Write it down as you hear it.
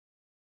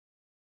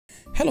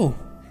Hello,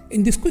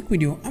 in this quick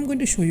video I'm going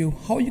to show you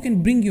how you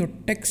can bring your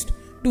text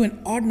to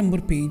an odd number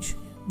page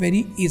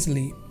very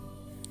easily.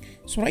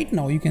 So right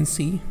now you can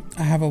see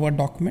I have a Word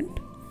document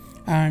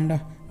and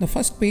the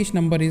first page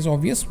number is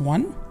obvious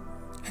 1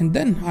 and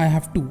then I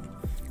have 2,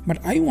 but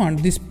I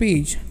want this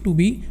page to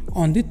be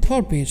on the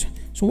third page.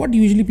 So what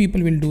usually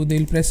people will do,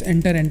 they'll press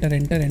enter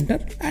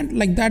and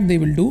like that they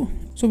will do.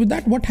 So with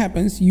that what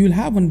happens, you'll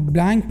have one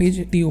blank page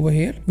over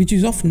here which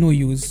is of no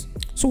use.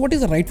 So what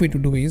is the right way to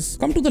do is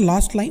come to the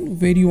last line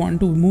where you want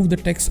to move the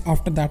text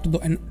after that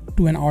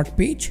to an odd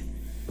page.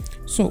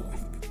 So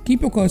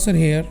keep your cursor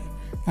here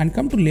and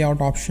come to layout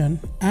option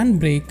and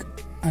break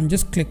and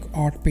just click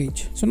odd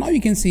page. So now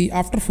you can see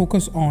after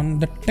focus on,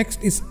 the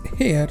text is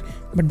here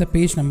but the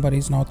page number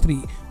is now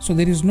 3. So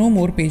there is no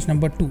more page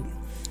number 2.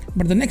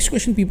 But the next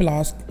question people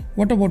ask,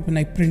 what about when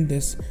I print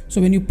this?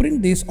 So when you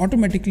print this,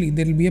 automatically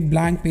there will be a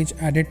blank page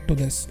added to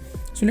this.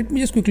 So let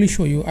me just quickly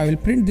show you. I will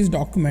print this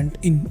document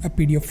in a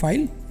PDF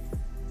file.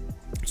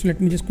 So let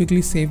me just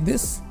quickly save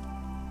this.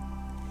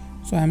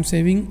 So I am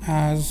saving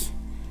as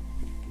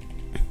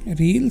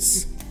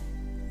Reels,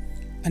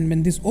 and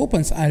when this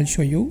opens I'll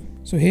show you.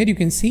 So here you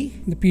can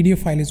see the PDF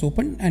file is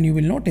open and you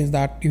will notice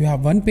that you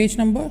have one page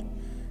number,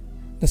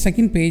 the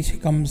second page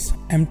comes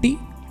empty,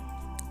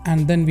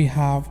 and then we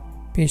have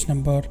page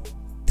number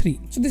 3.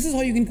 So this is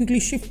how you can quickly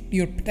shift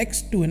your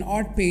text to an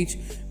odd page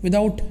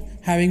without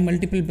having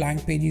multiple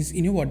blank pages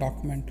in your Word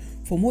document.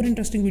 For more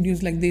interesting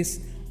videos like this,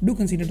 do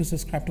consider to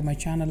subscribe to my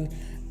channel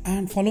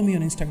and follow me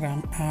on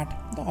Instagram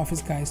at The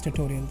Office Guys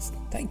Tutorials.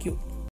 Thank you.